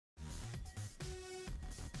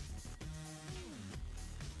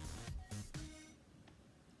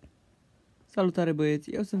Salutare băieți,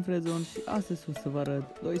 eu sunt Frezon și astăzi o să vă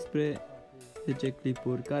arăt 12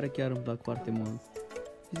 clipuri care chiar îmi plac foarte mult.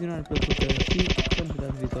 Vizionare plăcută și să-mi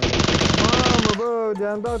data viitoare. Mamă bă,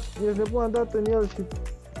 de-am dat, ești nebun, am dat în el și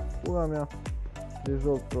pula mea de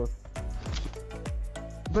joc prost.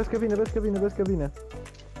 Vezi că vine, vezi că vine, vezi că vine.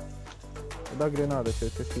 A dat grenadă,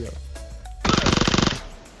 cred că și el.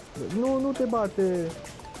 Nu, nu te bate.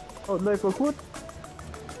 Oh, l-ai făcut?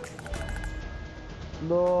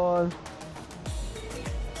 LOL.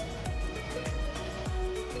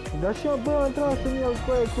 Dar și eu, bă, am tras în el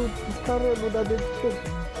cu aia, cu carelul, dar de ce?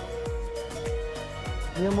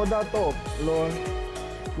 Mie m-a dat 8, lol.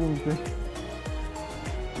 Puncte.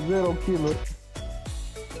 0 kill-uri.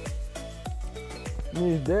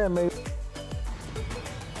 Nici damage.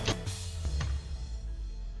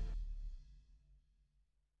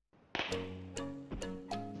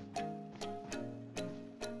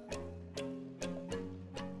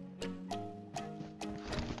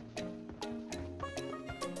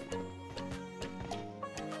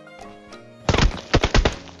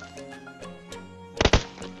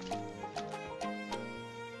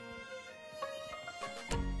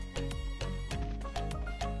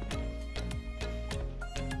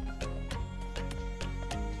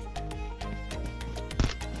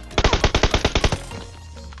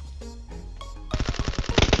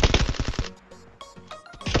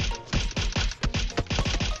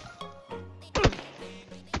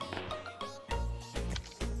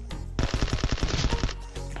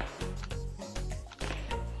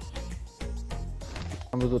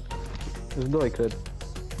 Am văzut. Sunt 2, cred.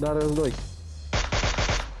 Dar sunt 2.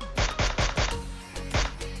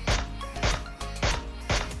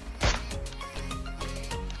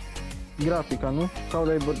 Grafica, nu? Sau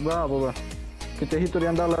le-ai... Bravo, bă. Câte hituri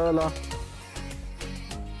i-am dat la ăla.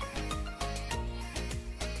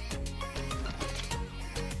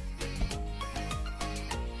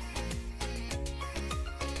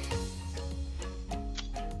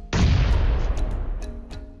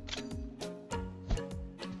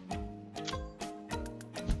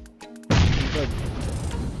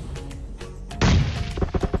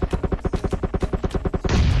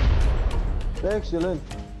 Excelent!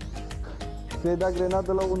 Ți-ai dat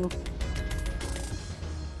grenadă la unul.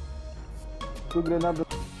 Cu grenadă.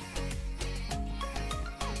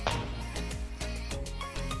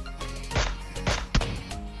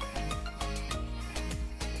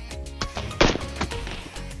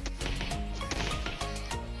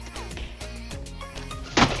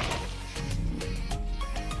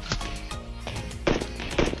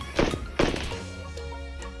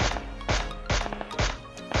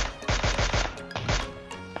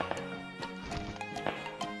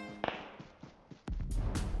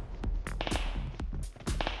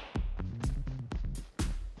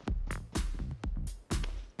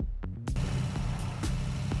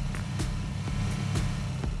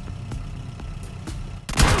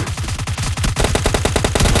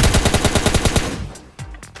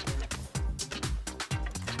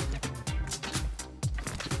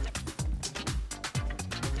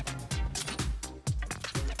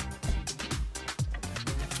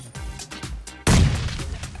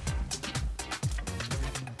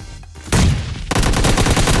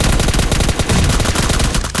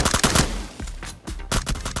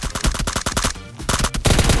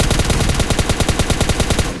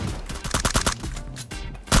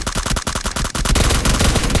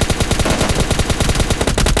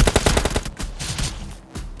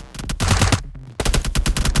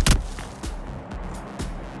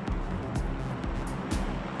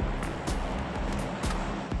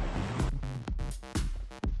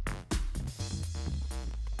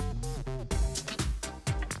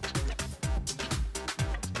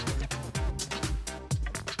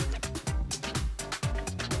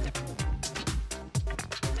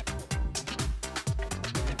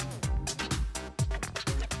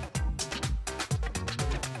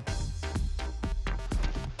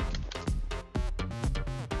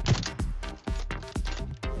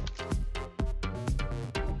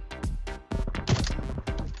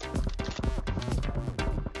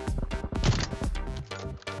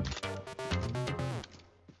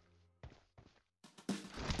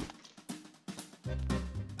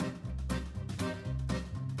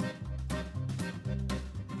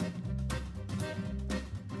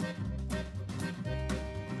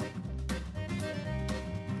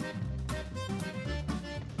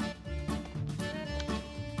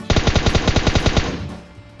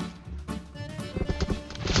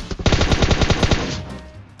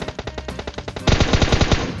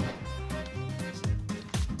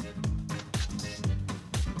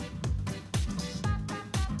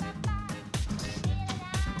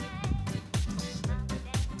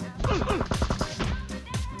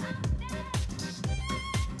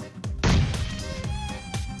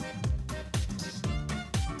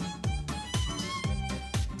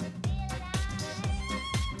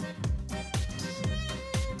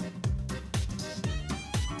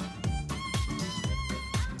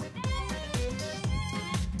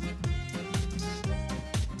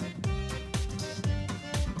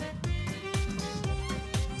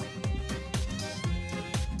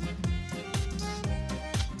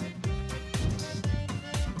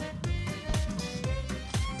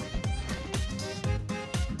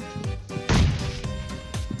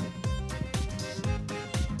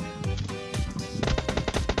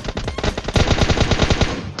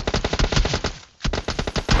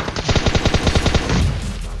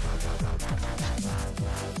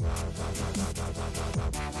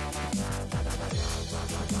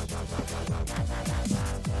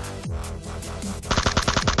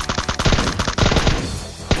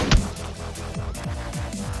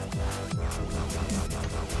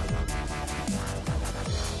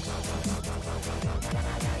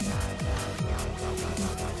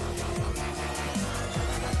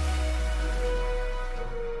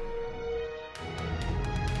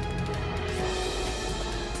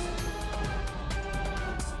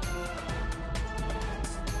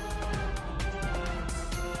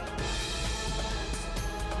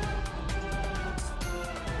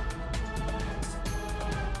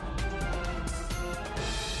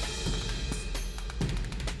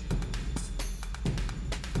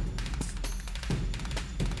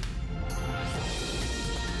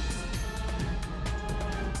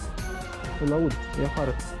 Îl aud, e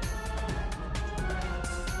afară.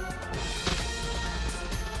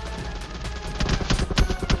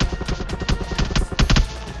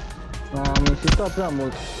 Am insistat prea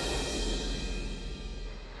mult.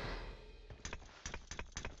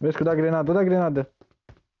 Vezi că da grenadă, da grenadă.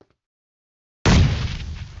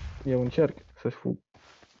 Eu încerc să-și fug.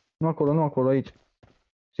 Nu acolo, nu acolo, aici.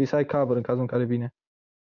 Și să ai cover în cazul în care vine.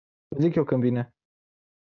 Zic eu când vine.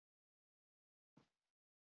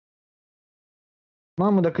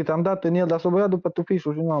 Mamă, de cât am dat în el, dar s-o băiat după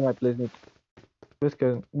tufișul și nu am mai pleznit. Vezi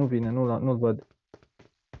că nu vine, nu-l văd.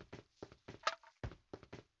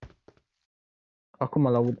 Acum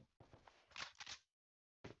îl aud.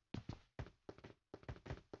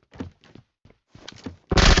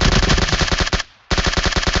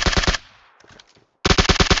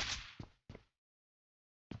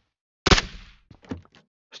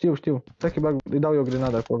 Știu. Stai că îi dau eu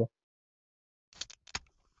grenada acolo.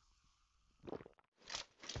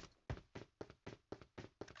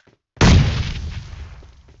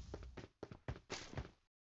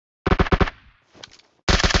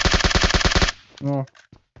 Nu.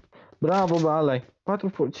 Bravo, bă, ăla-i.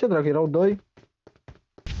 4 ce dracu, erau 2?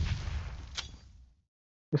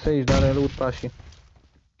 Sunt aici, dar le aud pașii.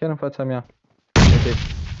 Chiar în fața mea. Uite.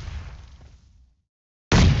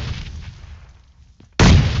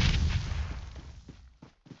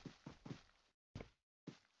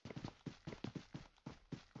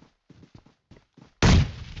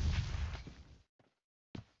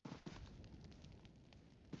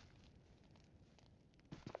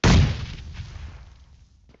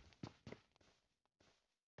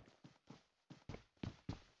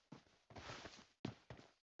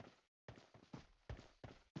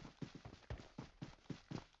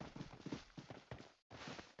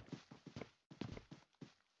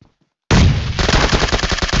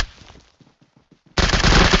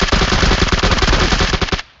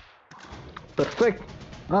 Perfect!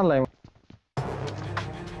 Ăla-i.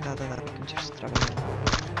 Da, încerc să trag.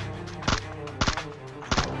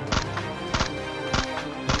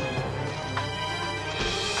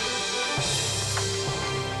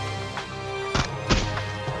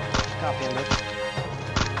 Cap el.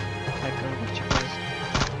 Hai că nu ce faci.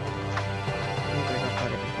 Nu cred că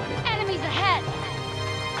apare pe pare. Enemies ahead!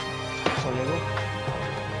 Colegul.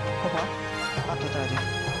 Opa, atât trage.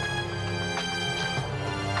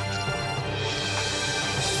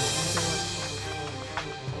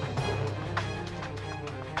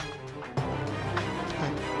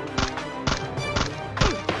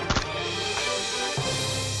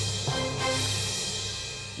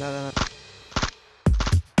 Da.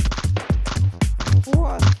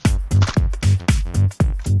 What?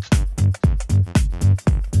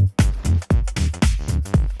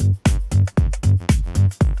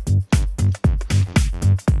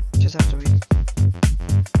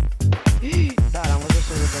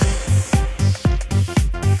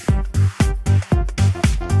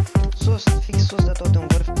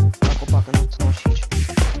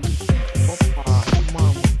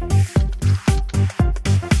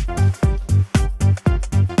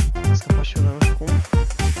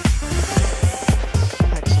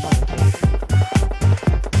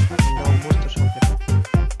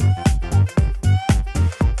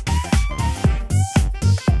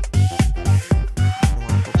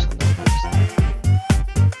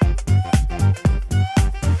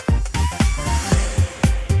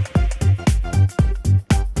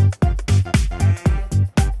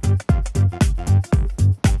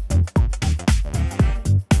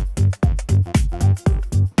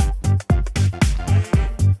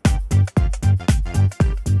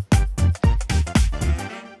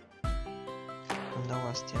 Îmi dau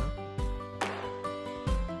astea.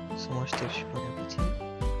 Să mă aștept și pe ea puțin.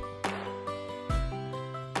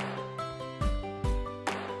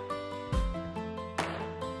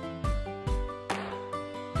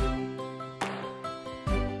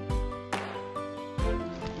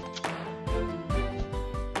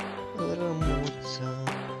 Rămuță.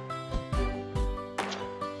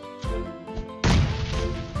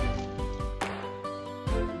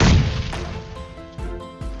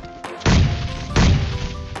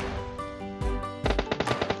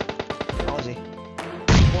 Auzi.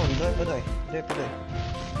 Bun, 2 pe 2. 2 pe 2.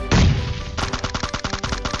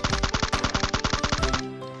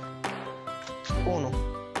 Unu.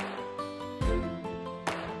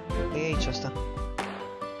 E aici asta.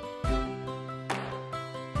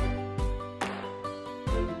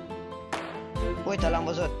 Uite, l-am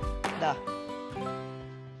văzut. Da.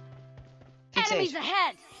 Fix aici.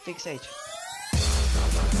 Fix aici.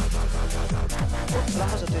 L-am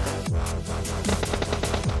văzut, uite.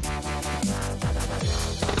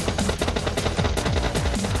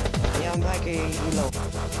 Ia-mi, hai că e low.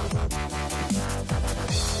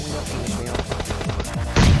 Nu dau finish-ul eu.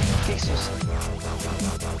 Fix sus.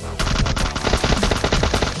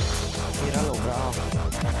 Era low, bravo.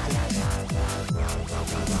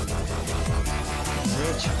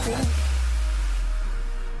 10.